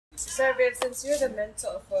So, Viv, since you're the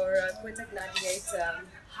mentor for Quinta Gladiator,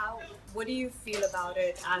 what do you feel about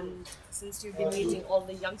it? And since you've been meeting all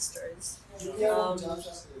the youngsters, um,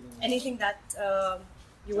 anything that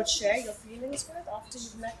you would share your feelings with after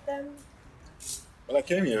you've met them? Well, I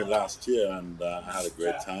came here last year and I had a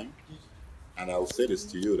great time. And I will say this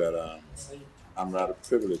to you that I'm rather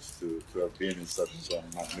privileged to have been in such a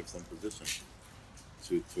magnificent position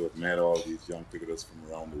to have met all these young cricketers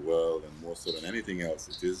from around the world, and more so than anything else,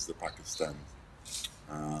 it is the Pakistan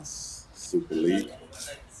Super League.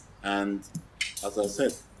 And as I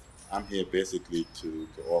said, I'm here basically to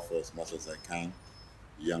offer as much as I can.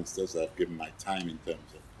 The youngsters, I've given my time in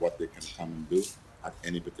terms of what they can come and do at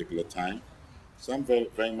any particular time. So I'm very,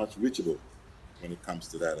 very much reachable when it comes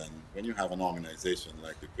to that. And when you have an organization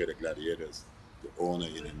like the Creator Gladiators, the owner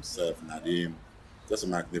in himself, Nadeem, just a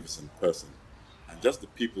magnificent person. And just the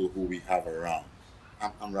people who we have around.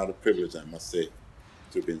 I'm rather privileged, I must say,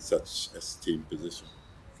 to be in such a esteemed position.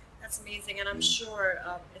 That's amazing, and I'm sure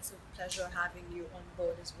it's a pleasure having you on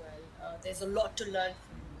board as well. There's a lot to learn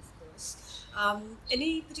from you, of course.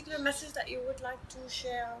 Any particular message that you would like to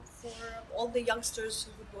share for all the youngsters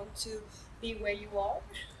who would want to be where you are?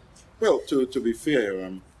 Well, to be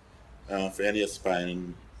fair, for any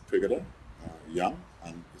aspiring cricketer, young,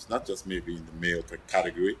 and it's not just maybe in the male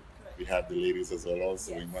category. Correct. We have the ladies as well.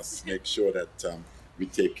 Also, Yes. we must make sure that we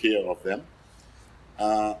take care of them.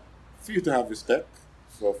 For you to have respect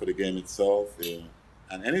for the game itself,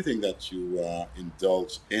 and anything that you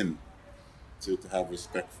indulge in, to have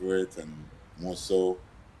respect for it, and more so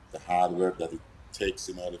the hard work that it takes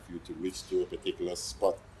in order for you to reach to a particular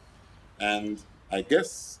spot. And I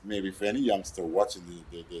guess maybe for any youngster watching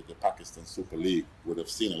the Pakistan Super League would have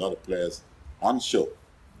seen a lot of players on show,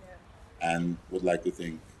 Yeah, and would like to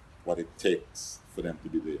think what it takes for them to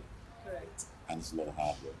be there. correct. And it's a lot of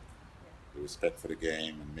hard work. The respect for the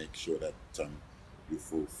game, and make sure that you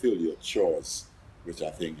fulfill your chores, which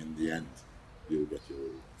I think in the end you'll get your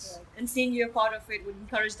rewards. Right. And seeing you're part of it would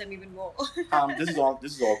encourage them even more. This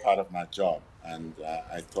is all part of my job, and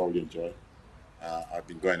I totally enjoy it. I've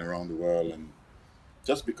been going around the world, and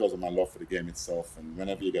just because of my love for the game itself, and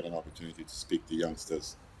whenever you get an opportunity to speak to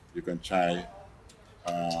youngsters, you can try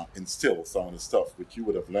instill some of the stuff which you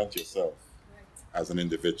would have learnt yourself Right. as an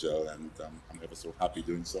individual, and I'm ever so happy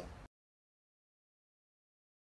doing so.